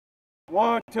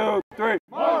1, 2, 3.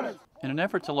 Miners! In an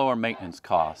effort to lower maintenance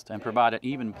costs and provide an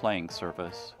even playing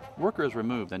surface, workers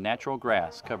removed the natural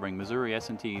grass covering Missouri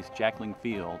S&T's Jackling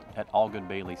Field at Allgood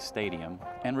Bailey Stadium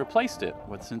and replaced it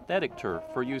with synthetic turf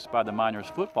for use by the Miners'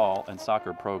 football and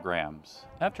soccer programs.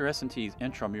 After S&T's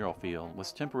intramural field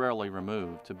was temporarily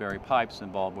removed to bury pipes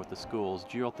involved with the school's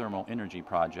geothermal energy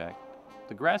project,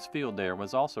 the grass field there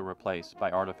was also replaced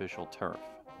by artificial turf.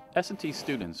 S&T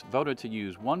students voted to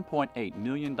use $1.8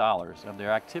 million of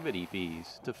their activity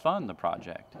fees to fund the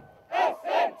project.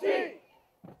 S&T!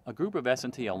 A group of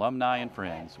S&T alumni and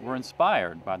friends were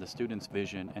inspired by the students'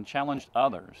 vision and challenged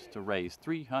others to raise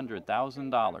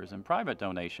 $300,000 in private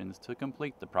donations to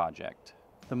complete the project.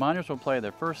 The Miners will play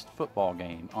their first football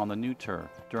game on the new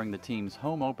turf during the team's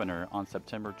home opener on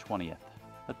September 20th.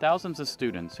 The thousands of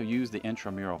students who use the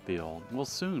intramural field will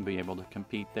soon be able to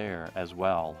compete there as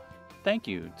well. Thank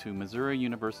you to Missouri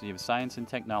University of Science and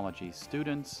Technology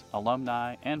students,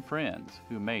 alumni, and friends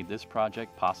who made this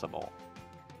project possible.